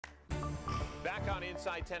Back on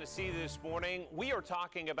Inside Tennessee this morning, we are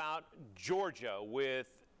talking about Georgia with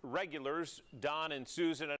regulars Don and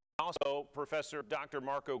Susan, and also Professor Dr.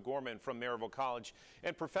 Marco Gorman from Maryville College.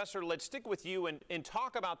 And Professor, let's stick with you and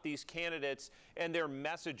talk about these candidates and their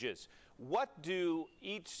messages. What do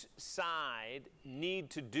each side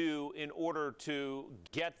need to do in order to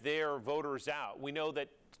get their voters out? We know that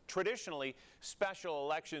traditionally special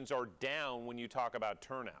elections are down when you talk about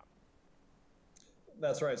turnout.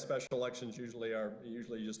 That's right. Special elections usually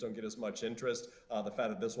you just don't get as much interest. The fact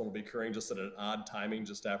that this one will be occurring just at an odd timing,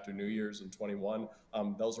 just after New Year's in 21,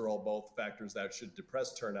 those are all both factors that should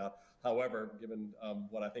depress turnout. However, given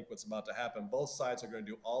what's about to happen, both sides are going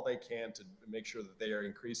to do all they can to make sure that they are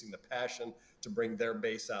increasing the passion to bring their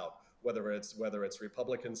base out. Whether it's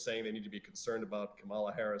Republicans saying they need to be concerned about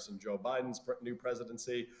Kamala Harris and Joe Biden's new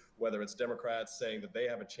presidency, whether it's Democrats saying that they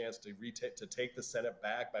have a chance to take the Senate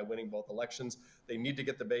back by winning both elections, they need to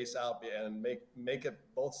get the base out and make it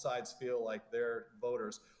both sides feel like their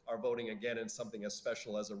voters are voting again in something as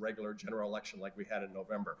special as a regular general election like we had in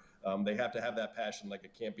November. They have to have that passion, like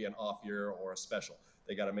it can't be an off year or a special.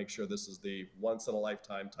 They got to make sure this is the once in a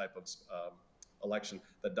lifetime type of election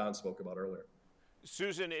that Don spoke about earlier.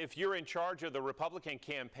 Susan, if you're in charge of the Republican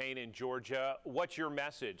campaign in Georgia, what's your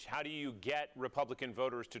message? How do you get Republican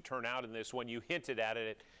voters to turn out in this when you hinted at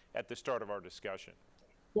it at the start of our discussion?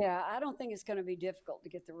 Yeah, I don't think it's going to be difficult to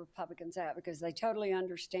get the Republicans out because they totally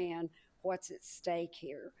understand what's at stake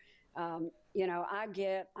here. I'm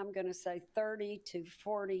going to say 30 to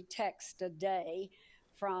 40 texts a day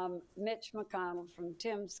from Mitch McConnell, from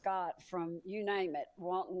Tim Scott, from you name it,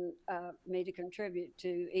 wanting me to contribute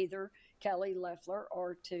to either Kelly Loeffler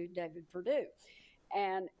or to David Perdue.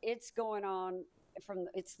 And it's going on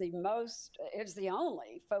it's the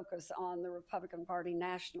only focus on the Republican Party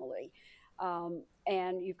nationally.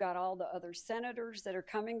 And you've got all the other senators that are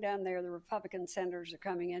coming down there. The Republican senators are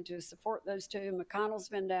coming in to support those two. McConnell's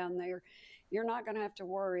been down there. You're not going to have to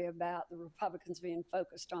worry about the Republicans being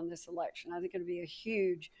focused on this election. I think it'll be a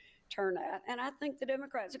huge turnout. And I think the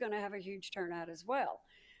Democrats are going to have a huge turnout as well.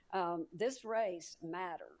 This race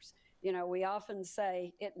matters. You know, we often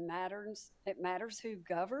say it matters who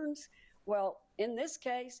governs. Well, in this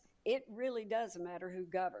case, it really does matter who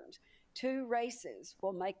governs. Two races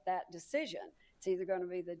will make that decision. It's either going to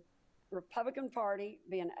be the Republican Party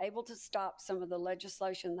being able to stop some of the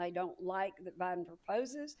legislation they don't like that Biden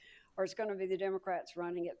proposes, or it's going to be the Democrats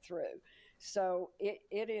running it through. So it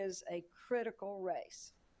is a critical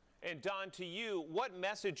race. And Don, to you, what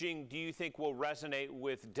messaging do you think will resonate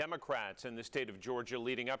with Democrats in the state of Georgia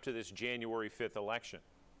leading up to this January 5th election?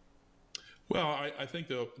 Well, I think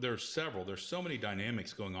there's several. There's so many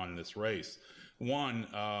dynamics going on in this race. One,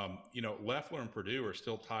 Loeffler and Perdue are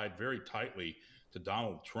still tied very tightly to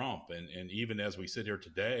Donald Trump. And even as we sit here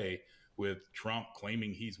today with Trump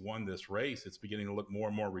claiming he's won this race, it's beginning to look more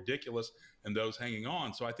and more ridiculous and those hanging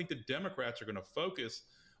on. So I think the Democrats are going to focus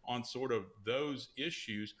on sort of those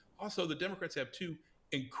issues. Also, the Democrats have two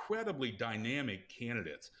incredibly dynamic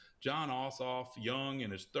candidates. Jon Ossoff, young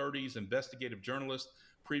in his 30s, investigative journalist,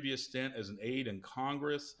 previous stint as an aide in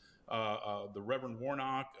Congress, the Reverend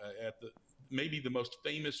Warnock at maybe the most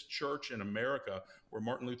famous church in America where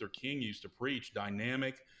Martin Luther King used to preach,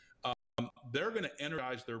 dynamic. They're going to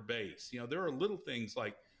energize their base. You know, there are little things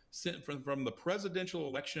like from the presidential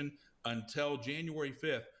election until January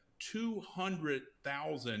 5th,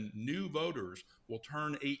 200,000 new voters will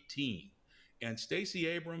turn 18. And Stacey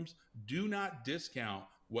Abrams, do not discount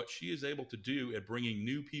what she is able to do at bringing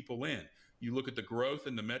new people in. You look at the growth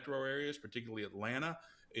in the metro areas, particularly Atlanta.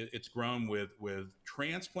 It's grown with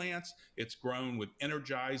transplants. It's grown with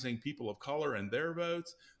energizing people of color and their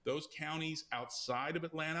votes. Those counties outside of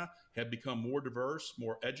Atlanta have become more diverse,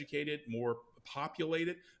 more educated, more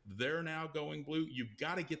populated. They're now going blue. You've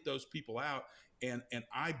got to get those people out. And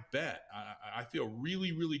I bet, I feel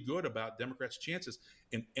really, really good about Democrats' chances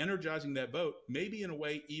in energizing that vote, maybe in a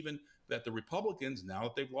way even that the Republicans, now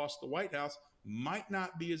that they've lost the White House, might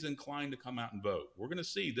not be as inclined to come out and vote. We're going to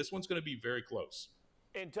see. This one's going to be very close.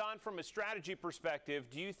 And Don, from a strategy perspective,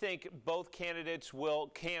 do you think both candidates will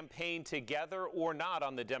campaign together or not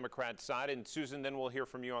on the Democrat side? And Susan, then we'll hear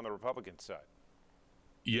from you on the Republican side.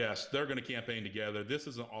 Yes, they're going to campaign together. This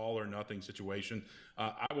is an all or nothing situation.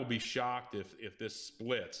 I will be shocked if this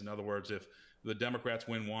splits. In other words, if the Democrats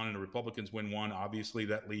win one and the Republicans win one, obviously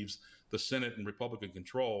that leaves the Senate in Republican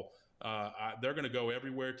control. They're going to go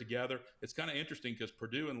everywhere together. It's kind of interesting because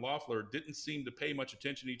Perdue and Loeffler didn't seem to pay much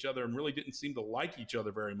attention to each other and really didn't seem to like each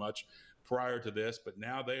other very much prior to this, but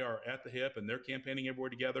now they are at the hip and they're campaigning everywhere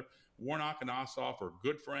together. Warnock and Ossoff are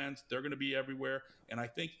good friends. They're going to be everywhere. And I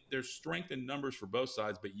think there's strength in numbers for both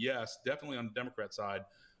sides. But yes, definitely on the Democrat side,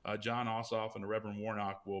 Jon Ossoff and the Reverend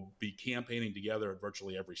Warnock will be campaigning together at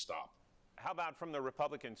virtually every stop. How about from the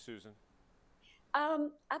Republicans, Susan? I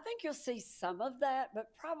think you'll see some of that, but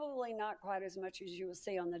probably not quite as much as you will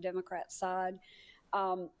see on the Democrat side.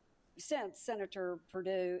 Since Senator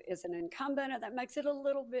Perdue is an incumbent, and that makes it a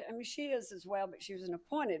little bit, I mean, she is as well, but she was an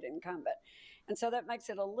appointed incumbent. And so that makes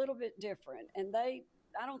it a little bit different. And I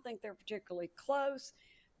don't think they're particularly close,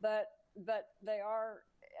 but they are,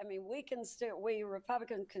 I mean, we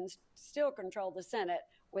Republicans can still control the Senate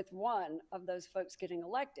with one of those folks getting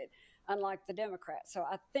elected, unlike the Democrats. So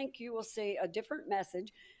I think you will see a different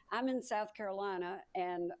message. I'm in South Carolina,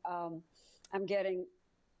 and I'm getting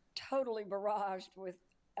totally barraged with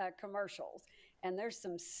commercials, and there's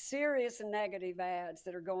some serious negative ads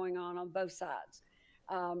that are going on both sides.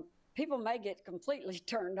 People may get completely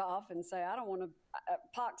turned off and say, I don't want to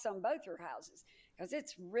pox on both your houses, because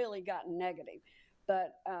it's really gotten negative.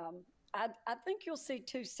 But I think you'll see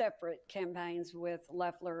two separate campaigns with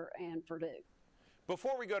Loeffler and Perdue.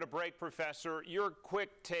 Before we go to break, Professor, your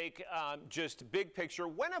quick take, just big picture.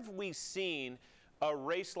 When have we seen a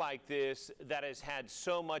race like this that has had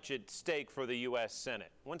so much at stake for the U.S.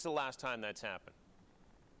 Senate? When's the last time that's happened?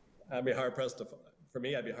 I'd be hard-pressed to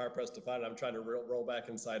find it. I'm trying to roll back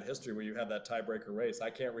inside history where you have that tiebreaker race.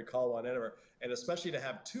 I can't recall one ever, and especially to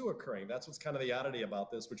have two occurring. That's what's kind of the oddity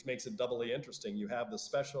about this, which makes it doubly interesting. You have the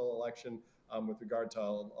special election with regard to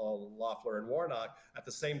Loeffler and Warnock. At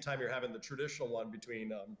the same time, you're having the traditional one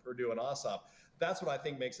between Perdue and Ossoff. That's what I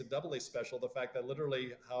think makes it doubly special, the fact that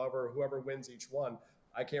literally, whoever wins each one,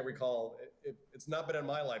 I can't recall. It's not been in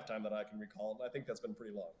my lifetime that I can recall, and I think that's been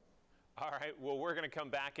pretty long. All right, well, we're going to come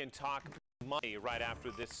back and talk money right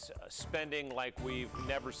after this, spending like we've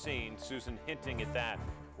never seen. Susan hinting at that.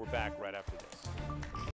 We're back right after this.